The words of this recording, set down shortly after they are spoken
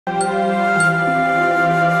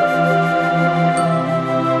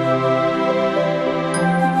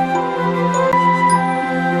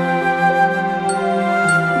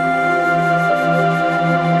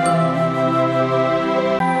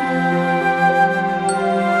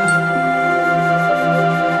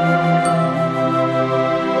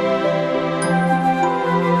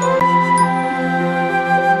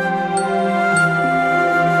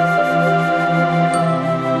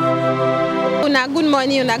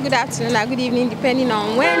morning, or good afternoon, or good evening, depending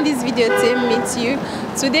on when this video meets you.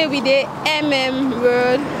 Today we dey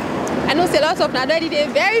Road. I know a lot of now already they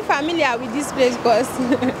very familiar with this place because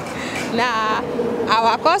now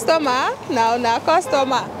our customer, now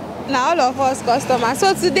all of us customers.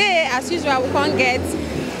 So today, as usual, we can get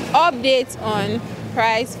updates on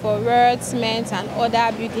price for road, cement, and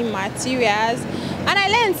other building materials. And I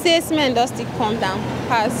learned say cement does still come down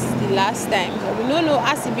past the last time. But we don't know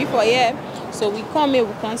as it be for here. So we come here,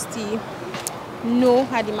 we can still know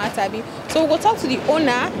how the matter be. So we go talk to the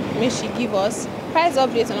owner, may she give us price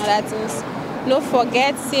updates and other things. No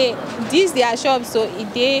forget, say this their shop, so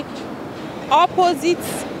it dey opposite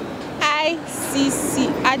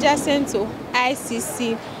ICC, adjacent to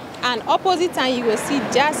ICC, and opposite and you will see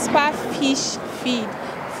Jasper Fish Feed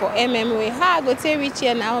for Way. How I go take reach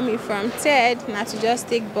here Naomi from Ted, now to just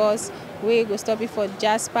take bus, we go stop it for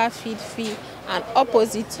Jasper Feed, and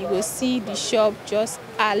opposite you will see the shop just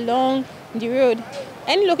along the road.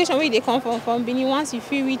 Any location where they come from Benin, once you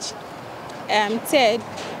feel reach Ted,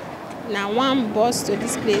 now one bus to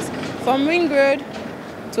this place. From Ring Road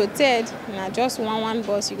to Ted, now just one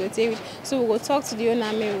bus you go take it. So we go talk to the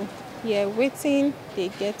owner, Meru. Yeah, waiting they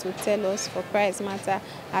get to tell us for price matter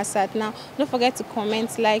as at now. Don't forget to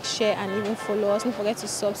comment, like, share, and even follow us. Don't forget to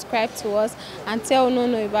subscribe to us and tell who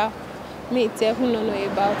know about me, tell who know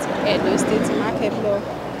about Edo State Market Blog.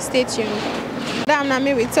 Stay tuned. Now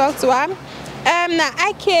we talk to her. Now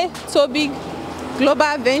IK Toby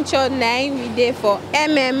Global Venture 9 we there for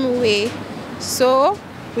Way. So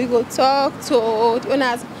we go talk to the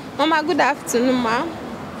owners. Mama, good afternoon, ma.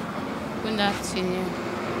 Good afternoon.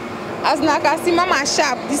 As now I can see Mama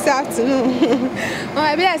sharp this afternoon. Mama,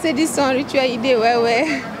 I I say this one reach where you did well.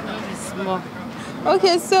 Small.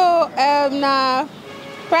 Okay, so now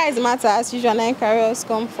price matter as usual. Now carriers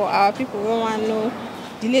come for our people who want to know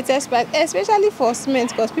the latest price, especially for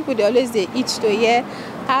cement, because people they always they itch to hear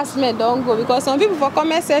how cement don't go, because some people for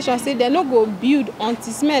comment section say they no go build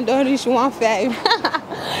until cement don't reach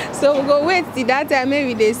 1.5. So we go wait till that time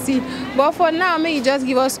maybe they see. But for now, maybe you just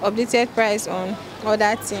give us updated price on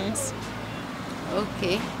other things.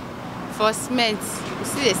 Okay. For cement, you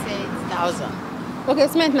see they say 8,000. Okay,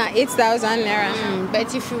 cement now 8,000 naira.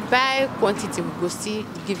 But if you buy quantity, we go still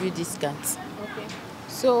give you discounts. Okay.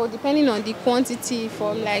 So depending on the quantity,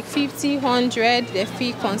 from like 50, 100, the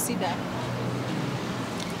fee consider.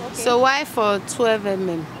 Okay. So why for 12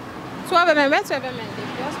 mm? 12 mm, where 12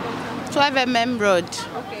 mm? 12 mm rod.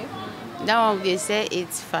 Okay. That one they say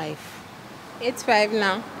 8.5. 8.5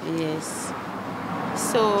 now. Yes.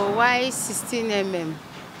 So why 16 mm?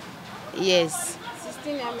 Yes.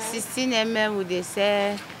 16 mm. 16 mm would they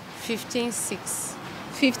say 15.6.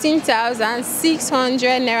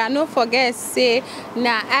 15,600 naira. No forget say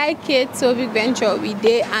na IK Toby Venture we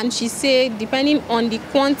dey, and she say depending on the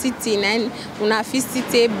quantity and una fit still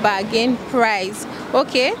take bargain price.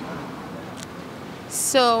 Okay.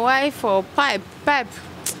 So why for pipe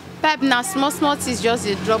now small things just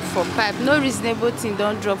a drop for pipe. No reasonable thing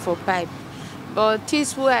don't drop for pipe. But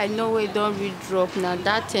things where I know we don't really drop now,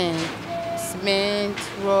 that cement,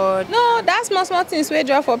 rod. No, that's small things we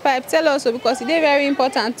drop for pipe. Tell us so, because it's very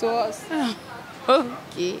important to us.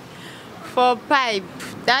 Okay. For pipe,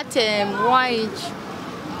 that 1 inch,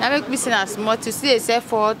 that make me say as small to see they say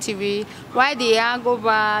 40. Why the angle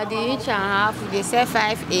bar, the inch and a half, they say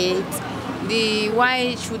 5.8. The 1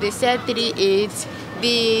 inch would they say 3.8.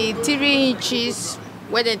 The 3 inches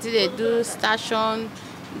where they do station,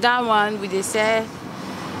 that one would they say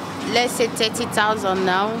let's say 30,000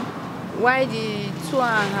 now. Why the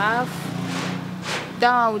 2.5?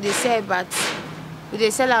 That one would they say about would they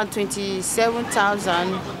sell at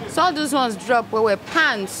 27,000. So all those ones drop where we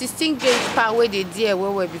pan 16 gauge pan where they did where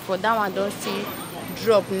we before. That one don't see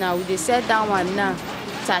drop now. Would they sell that one now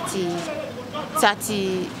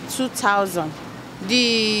 32,000.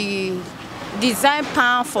 The design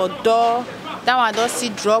pan for door, that one don't see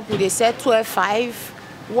drop. Would they sell 12.5?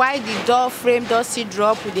 Why the door frame don't see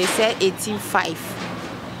drop? Would they sell 18.5?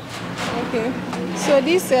 Okay. So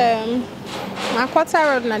this my quarter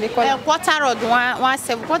rod now they call it. Quarter rod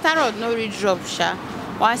 1.7. Quarter rod no really drop, sha.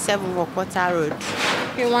 1.7 for quarter rod.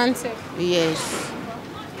 Okay, 1.7. Yes.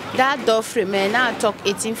 That door frame now I talk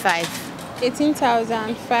 18.5.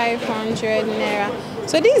 18,500 naira.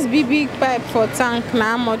 So this big pipe for tank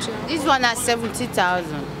now how much now? This one at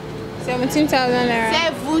 70,000. 17,000 naira.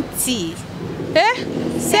 70.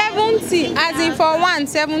 70, as in for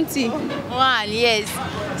 170. One, yes.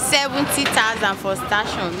 70,000 for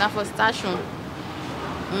station. Not for station.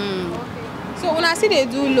 Okay. So when I see they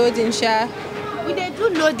do loading, sha. We they do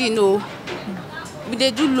loading, no. We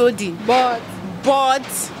they do loading. But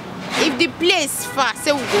if the place far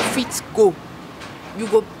say we go fit go,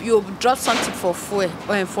 you drop something for fuel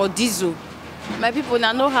or for diesel. My people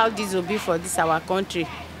now know how diesel be for this our country,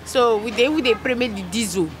 so we dey pray make the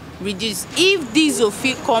diesel reduce. If diesel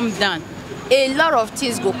fit come down, a lot of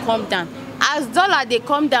things go come down. As dollar dey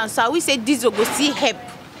come down, so we say diesel go still help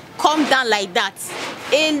come down like that.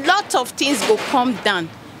 A lot of things go come down.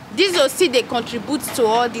 Diesel still dey contribute to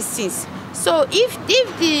all these things. So if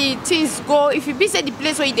the things go, if you be say the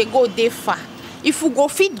place where you dey go dey far, if we go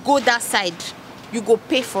fit go that side, you go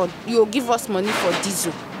give us money for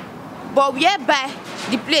diesel. But whereby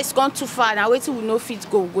the place gone too far and wetin we no fit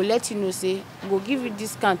go, we go let you know say we go give you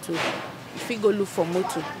discount to if you go look for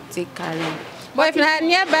motor take carry. But if na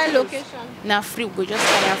nearby location, na free, we go just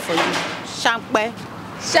carry am for you.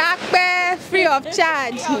 Shakpe, free of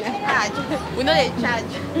charge. We no dey charge.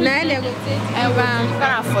 Na they go take carry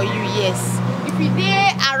am for you, yes. If you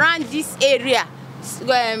dey around this area,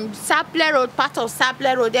 Sapler Road, part of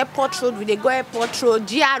Sapler Road, Airport Road, we dey go Airport Road,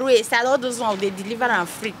 GRA, side, all those ones they deliver am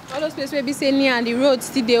free. All those places wey be say near and the road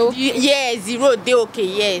still dey okay. Yes, the road dey okay,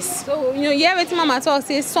 yes. So you hear wetin mama talk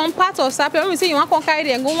say some part of Sapler, when we say you wan come carry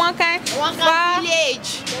them, go one kind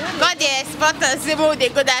village. God dey export us, say we dey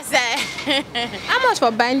go that side. How much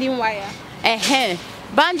for binding wire?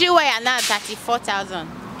 Binding wire now 34,000.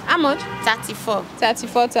 How much? 34.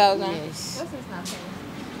 34,000. Yes.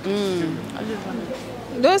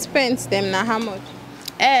 Those pens them now how much?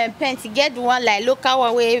 Pens, get one like local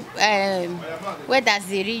one where that's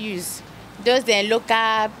the reuse. Those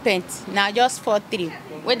local pens now just 4.3.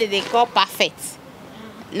 What do they call perfect?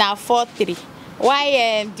 Now 4.3.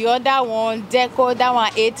 Why the other one Deco, that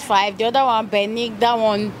one 8.5. The other one Benin, that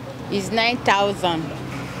one is 9,000.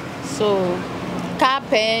 So car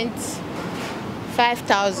pens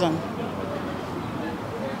 5,000.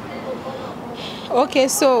 Okay,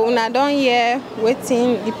 so una don hear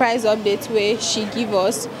wetin the price update wey she give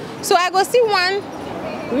us. So I go see one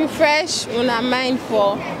refresh una mind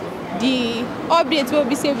for the update wey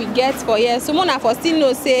be say we get for here. So una for still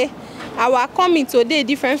know say our coming today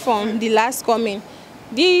different from the last coming.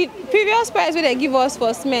 The previous price wey they give us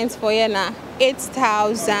for cement for here na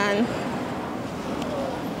 8,000.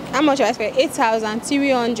 How much I spend?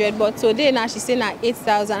 8,300, but today now she say na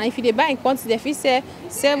 8,000. If you dey buy in quantity, they fit say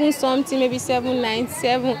 7 something, maybe 7, 9,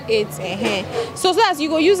 7, 8. So that you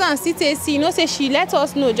go use and see, you know, say she let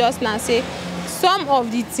us know just now say some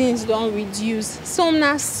of the things don't reduce, some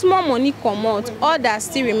na small money come out, others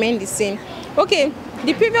still remain the same. Okay,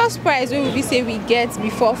 the previous price we will say we get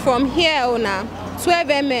before from here on now 12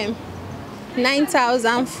 mm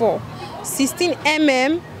 9,004, 16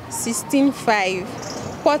 mm 16,500.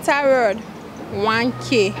 Quarter rod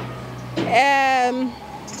 1K, 8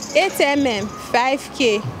 mm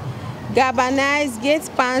 5K, galvanized gate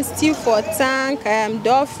pan steel for tank,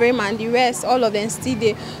 door frame and the rest, all of them still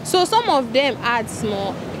there. So some of them add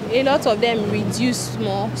small, a lot of them reduce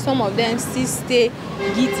small, some of them still stay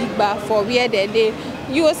gidigba for where they dey.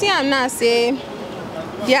 You will see am now say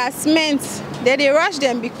their cement they rush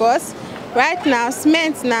them because right now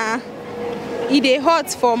cement now it dey hot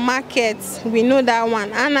for market, we know that one.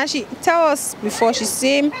 And as she tell us before, she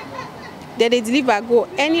say that they deliver go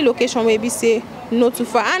any location where we say no too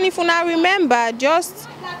far. And if you now remember, just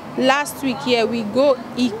last week here we go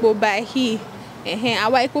Ikpo by here.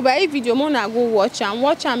 Our Ikpo by video mona go watch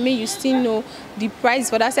and make you still know the price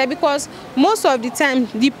for that side, because most of the time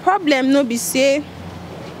the problem no be say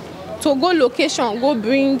to go location go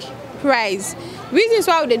bring price. Reasons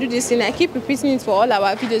why they do this thing, I keep repeating it for all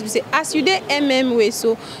our videos. We say as you dey way,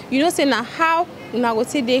 so you know say now how una go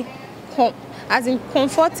say they as in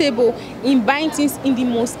comfortable in buying things in the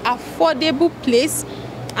most affordable place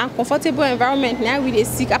and comfortable environment. Now we dey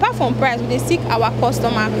seek, apart from price, we dey seek our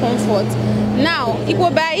customer comfort. Now it go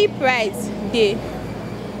buy price dey.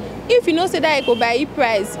 If you know say that it go buy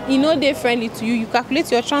price, it no dey friendly to you, you calculate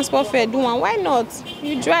your transport fare, do one. Why not?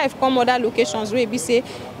 You drive come other locations where be say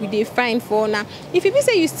we dey find for now. If you be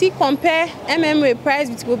say you still compare MMA price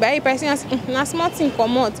with go buy price, na small thing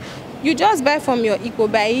come out. You just buy from your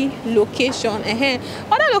Ikobai location.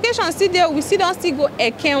 Other locations still there, we still don't still go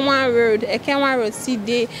Ekenwan Road still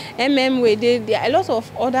there, way there are a lot of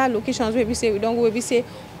other locations where we say we don't go, where we say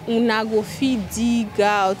una go fit dig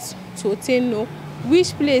out to know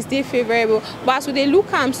which place they favorable. But as they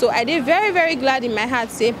look am, so I dey very glad in my heart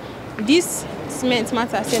say this cement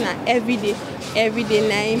matter say na everyday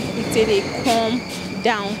name it dey come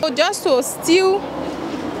down. So just to still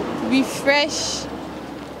refresh,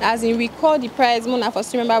 as in recall the price, Mona for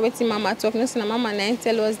still remember wetin mama talk. No say na mama na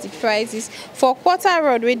tell us the prices for quarter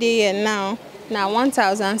rod where they here now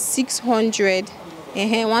 1,600.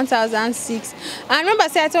 1,006. And remember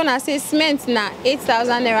say I told una say cement na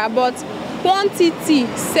 8,000 naira, but quantity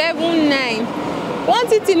 79.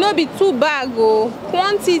 Quantity no be too bag oh.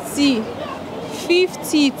 Quantity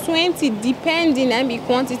 50, 20 depending, and be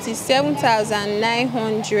quantity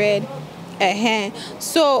 7,900.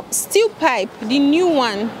 So steel pipe, the new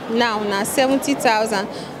one now na 70,000.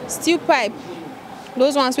 Steel pipe,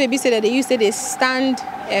 those ones wey be say that they use say they stand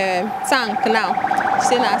tank now,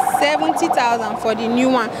 say na 70,000 for the new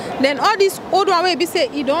one. Then all this old one wey be say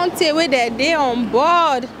e don't take where they on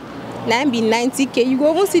board, na be 90k. You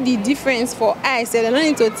go even see the difference for eye. So they don't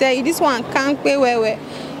need to tell you. This one can't pay where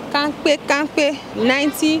can't pay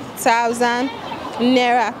 90,000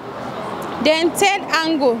 naira. Then third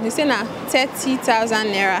angle, they say na 30,000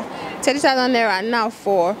 naira. 30,000 naira now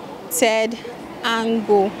for third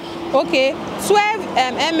angle. Okay, 12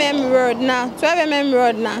 mm rod now. 12 mm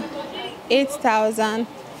rod now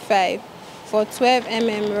 8,005 for 12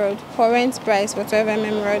 mm rod. Current price for 12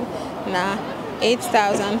 mm rod now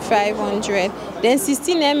 8,500. Then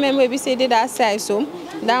 16 mm we be say they that size, so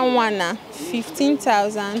that one now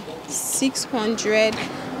 15,600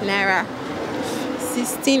 naira.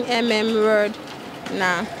 16 mm rod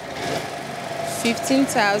now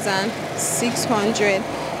 15,600.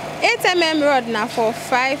 8 mm rod now for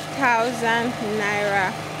 5,000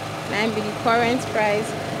 naira. Now be the current price,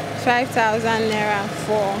 5,000 naira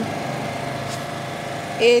for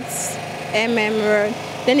 8 mm rod.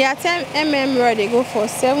 Then the 10 mm rod they go for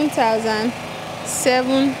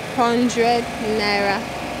 7,700 naira.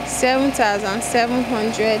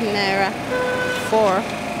 7,700 naira for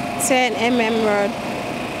 10 mm rod.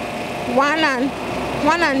 One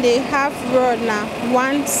and a half rod now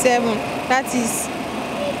 1.7. That is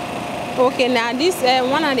okay. Now this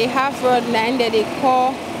 1.5 rod now that they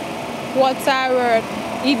call water rod.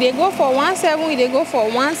 If they go for 1.7, if they go for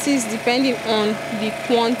 1.6, depending on the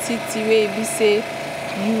quantity where we say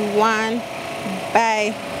you want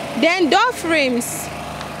buy. Then door frames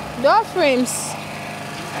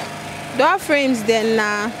then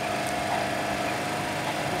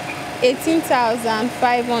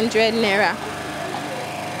 18,500 naira.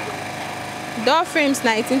 Door frames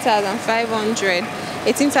na 18,500.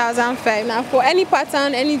 18,500 now for any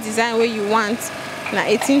pattern, any design where you want na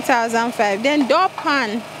 18,500. Then door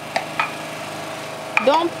pan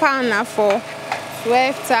na for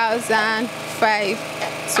 12,500.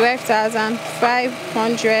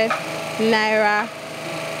 12,500 naira.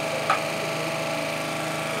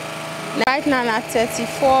 Right now na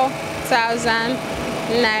 34,000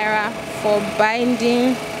 naira for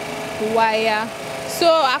binding wire. So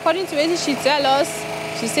according to what she tell us,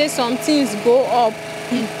 she says some things go up.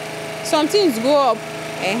 Some things go up.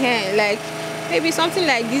 Like maybe something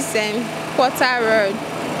like this quarter rod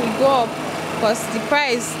will go up because the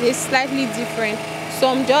price is slightly different.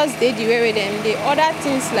 Some just they the way with them. The other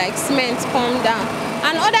things like cement come down,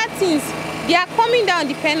 and other things they are coming down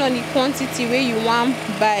depend on the quantity where you want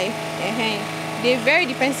buy. They very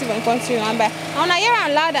defensive on quantity you want buy. And I hear her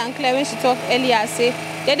loud and clear when she talked earlier say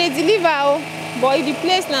that they deliver, but if the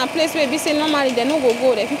place now place where we say normally they no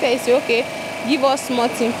go. They people say okay, give us small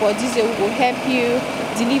thing for this, we will help you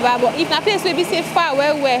deliver. But if na place where we say far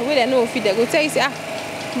where they know fit, they go tell you say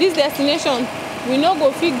this destination we no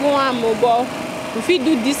go fit go on mobile. We fit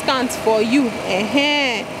do discounts for you.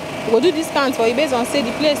 We go do discounts for you based on say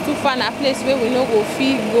the place too far, na place where we no go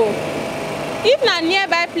fit go. If na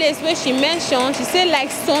nearby place where she mentioned, she said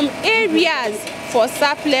like some areas for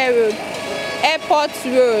Sapler Road, Airport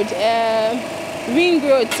Road, Ring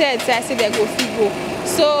Road, I say they go fit go.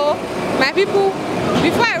 So my people,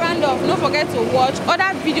 before I round off, don't forget to watch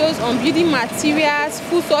other videos on building materials,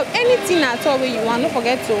 food stuff, anything at all where you want. Don't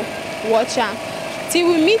forget to watch them. Till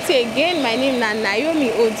we meet again, my name is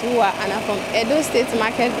Naomi Odua and I'm from Edo State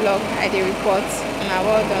Market Vlog. I dey report.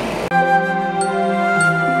 Well done.